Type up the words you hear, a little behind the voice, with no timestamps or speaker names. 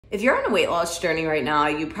If you're on a weight loss journey right now,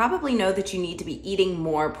 you probably know that you need to be eating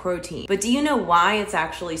more protein. But do you know why it's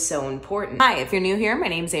actually so important? Hi, if you're new here, my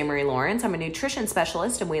name's Anne-Marie Lawrence. I'm a nutrition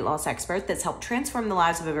specialist and weight loss expert that's helped transform the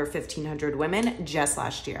lives of over 1,500 women just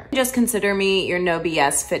last year. Just consider me your no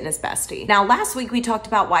BS fitness bestie. Now, last week we talked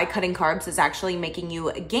about why cutting carbs is actually making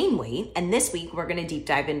you gain weight, and this week we're gonna deep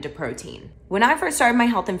dive into protein. When I first started my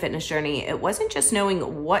health and fitness journey, it wasn't just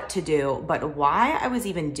knowing what to do, but why I was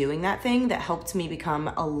even doing that thing that helped me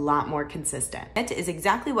become a lot more consistent. It is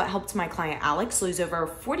exactly what helped my client Alex lose over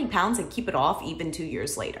 40 pounds and keep it off even 2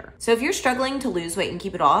 years later. So if you're struggling to lose weight and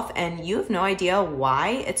keep it off and you have no idea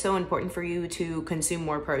why it's so important for you to consume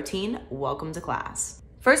more protein, welcome to class.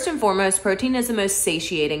 First and foremost, protein is the most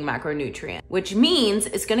satiating macronutrient, which means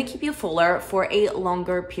it's gonna keep you fuller for a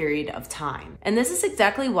longer period of time. And this is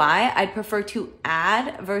exactly why I'd prefer to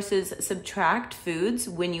add versus subtract foods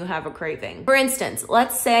when you have a craving. For instance,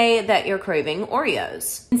 let's say that you're craving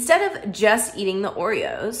Oreos. Instead of just eating the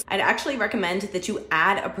Oreos, I'd actually recommend that you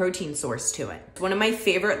add a protein source to it. One of my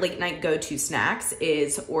favorite late night go-to snacks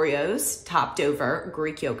is Oreos topped over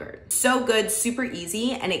Greek yogurt. So good, super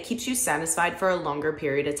easy, and it keeps you satisfied for a longer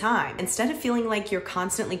period of time instead of feeling like you're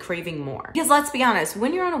constantly craving more. Because let's be honest,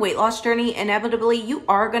 when you're on a weight loss journey, inevitably you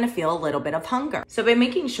are going to feel a little bit of hunger. So by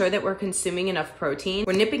making sure that we're consuming enough protein,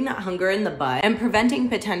 we're nipping that hunger in the bud and preventing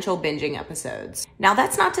potential binging episodes. Now,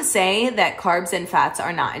 that's not to say that carbs and fats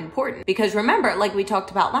are not important, because remember, like we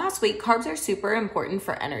talked about last week, carbs are super important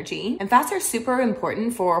for energy and fats are super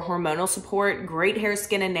important for hormonal support, great hair,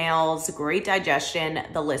 skin, and nails, great digestion,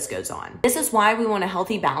 the list goes on. This is why we want a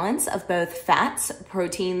healthy balance of both fats,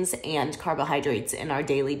 proteins, and carbohydrates in our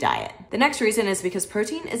daily diet. The next reason is because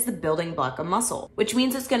protein is the building block of muscle, which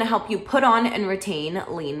means it's gonna help you put on and retain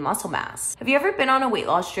lean muscle mass. Have you ever been on a weight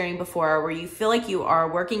loss journey before where you feel like you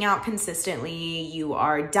are working out consistently, you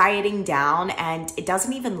are dieting down, and it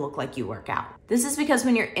doesn't even look like you work out? This is because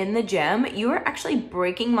when you're in the gym, you are actually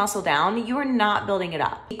breaking muscle down, you are not building it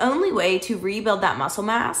up. The only way to rebuild that muscle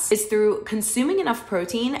mass is through consuming enough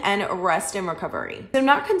protein and rest and recovery. So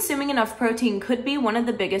not consuming enough protein could be one of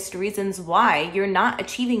the biggest reasons why you're not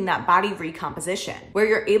achieving that body recomposition, where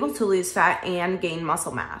you're able to lose fat and gain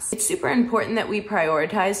muscle mass. It's super important that we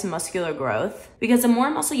prioritize muscular growth, because the more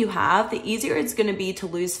muscle you have, the easier it's gonna be to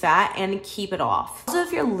lose fat and keep it off. Also,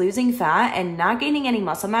 if you're losing fat and not gaining any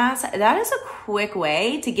muscle mass, that is a quick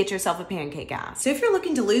way to get yourself a pancake ass. So if you're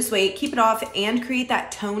looking to lose weight, keep it off, and create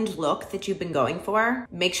that toned look that you've been going for,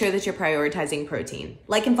 make sure that you're prioritizing protein.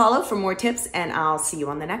 Like and follow for more tips, and I'll see you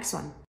on the next one.